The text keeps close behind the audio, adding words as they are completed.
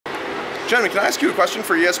Gentlemen, can I ask you a question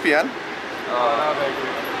for ESPN?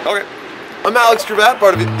 Okay. I'm Alex Gravatt,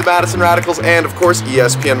 part of the Madison Radicals and, of course,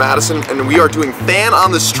 ESPN Madison, and we are doing Fan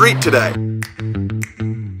on the Street today.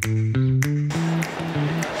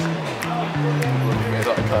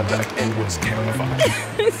 Contact and was terrified.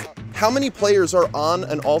 How many players are on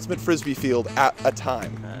an ultimate frisbee field at a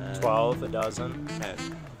time? 12, a dozen.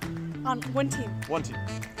 10. On one team. One team.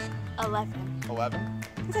 11. 11.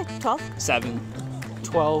 Is it 12? 7.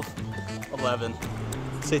 12. 11.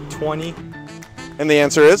 Say 20. And the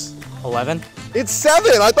answer is? 11. It's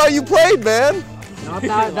 7. I thought you played, man. Not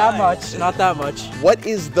that much. Not that much. What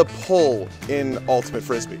is the pull in ultimate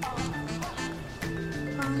frisbee?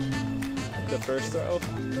 The first throw?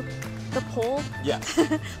 The pole? Yes.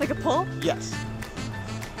 Like a pole? Yes.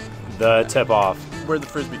 The tip off. Where the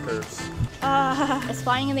frisbee curves. It's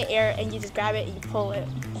flying in the air and you just grab it and you pull it.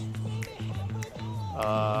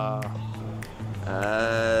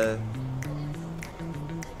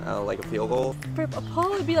 Like a field goal? For a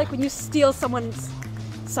pole would be like when you steal someone's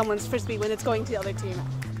frisbee when it's going to the other team.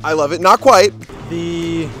 I love it. Not quite.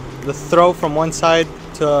 The throw from one side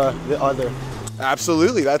to the other.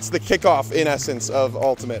 Absolutely. That's the kickoff, in essence, of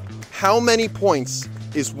ultimate. How many points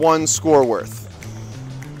is one score worth?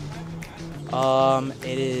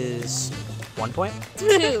 It is 1 point.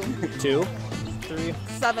 2. 2. 3.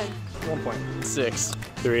 7. 1 point. 6.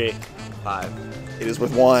 3. 5. It is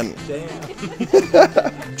with 1.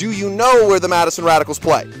 Damn. Do you know where the Madison Radicals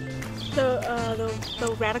play?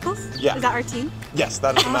 The Radicals? Yeah. Is that our team? Yes,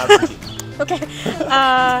 that is the Madison team.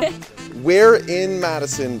 Okay. Where in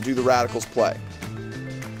Madison do the Radicals play?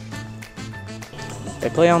 They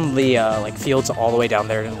play on the fields all the way down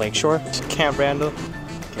there in Lakeshore. Camp Randall.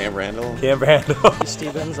 Camp Randall? Camp Randall.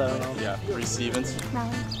 Stevens, I don't know. Yeah, Bree Stevens.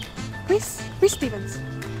 Reese Stevens.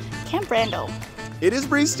 Camp Randall. It is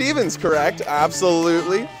Bree Stevens, correct?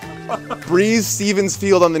 Absolutely. Breeze Stevens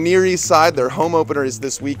Field on the Near East Side. Their home opener is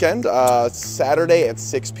this weekend, Saturday at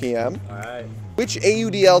 6 p.m. All right. Which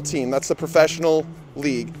AUDL team, that's the professional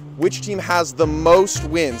league, which team has the most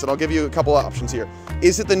wins? And I'll give you a couple of options here.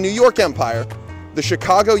 Is it the New York Empire, the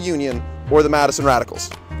Chicago Union, or the Madison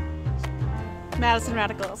Radicals? Madison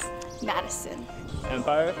Radicals. Madison.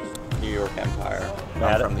 Empire. New York Empire.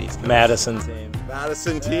 Not from the East Coast. Madison team.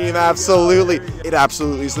 Madison team, absolutely. It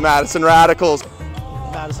absolutely is the Madison Radicals.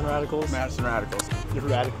 Madison Radicals. Madison Radicals. The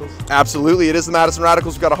Radicals. Absolutely, it is the Madison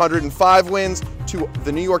Radicals. We've got 105 wins to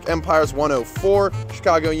the New York Empire's 104.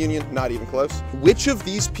 Chicago Union, not even close. Which of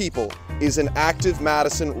these people is an active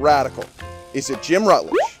Madison Radical? Is it Jim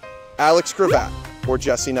Rutledge, Alex Gravatt, or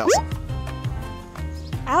Jesse Nelson?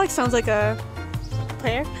 Alex sounds like a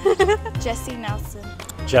player. Jesse Nelson.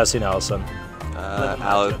 Jesse Nelson.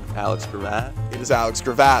 Alex Gravatt. It is Alex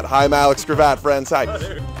Gravatt. Hi, I'm Alex Gravatt, friends. Hi.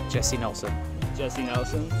 Jesse Nelson. Jesse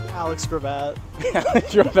Nelson. Alex Gravatt.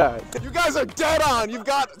 Alex Gravatt. You guys are dead on. You've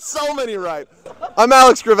got so many right. I'm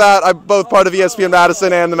Alex Gravatt. I'm both part of ESPN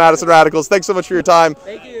Madison and the Madison Radicals. Thanks so much for your time.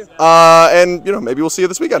 Thank you. And, maybe we'll see you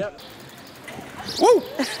this weekend. Yep. Woo!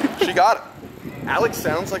 She got it. Alex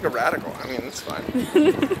sounds like a radical. I mean, it's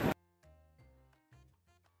fine.